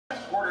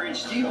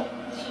quarter-inch steel.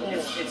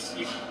 It's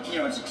you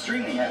know, it's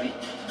extremely heavy,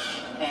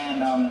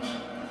 and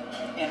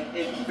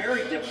it's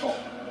very difficult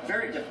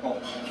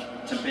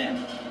to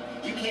bend.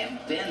 You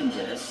can't bend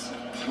this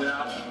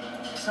without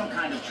some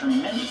kind of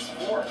tremendous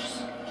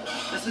force.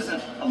 This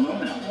isn't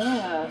aluminum.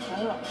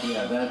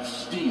 Yeah, that's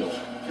steel.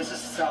 This is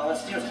solid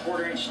steel. It's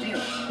quarter-inch steel.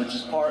 Which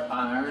is part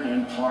iron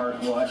and part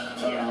what?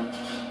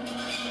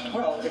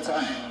 Well, it's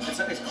iron.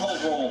 It's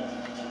cold roll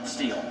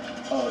steel.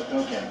 Oh,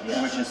 okay,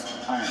 yeah. Which is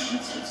iron.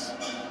 It's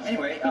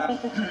anyway.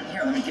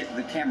 Here, let me get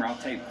the camera. I'll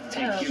take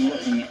you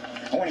looking.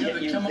 I want to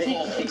get you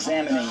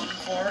examining.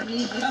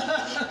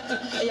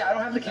 Yeah, I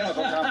don't have the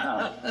chemical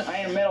compound. I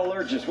am a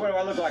metallurgist. What do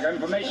I look like? An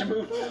information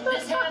booth?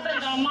 This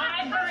happened on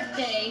my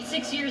birthday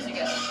 6 years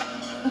ago,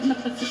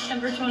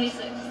 September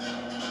 26th.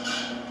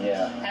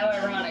 Yeah. How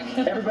ironic.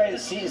 Everybody that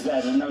sees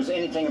that and knows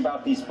anything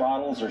about these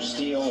bottles or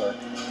steel or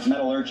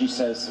metallurgy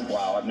says,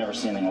 wow, I've never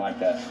seen anything like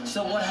that.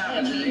 So what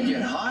happened? Did it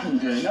get hot and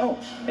did it? No,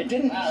 it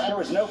didn't. There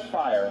was no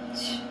fire.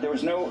 There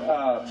was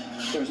no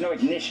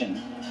ignition.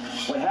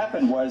 What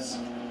happened was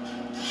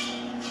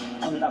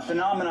a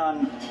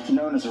phenomenon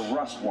known as a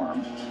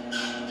rustworm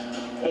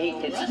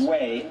ate its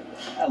way,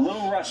 a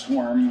little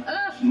rustworm,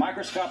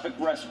 microscopic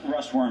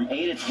rustworm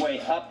ate its way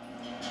up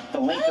the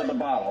length of the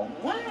bottle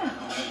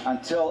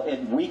until it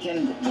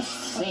weakened the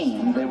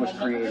seam that it was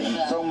creating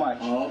so much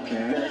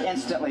that it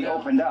instantly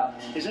opened up.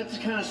 Is that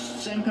the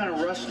same kind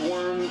of rust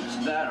worms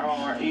that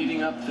are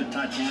eating up the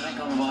Titanic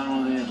on the bottom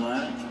of the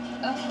Atlantic?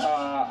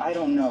 I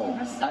don't know.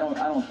 I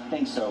don't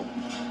think so.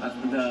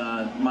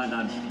 Might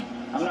not.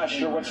 I'm not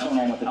sure what's going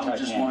on with the Titanic.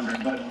 I was just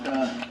wondering, but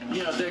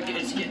you know,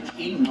 it's getting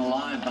eaten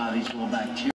alive by these little bacteria.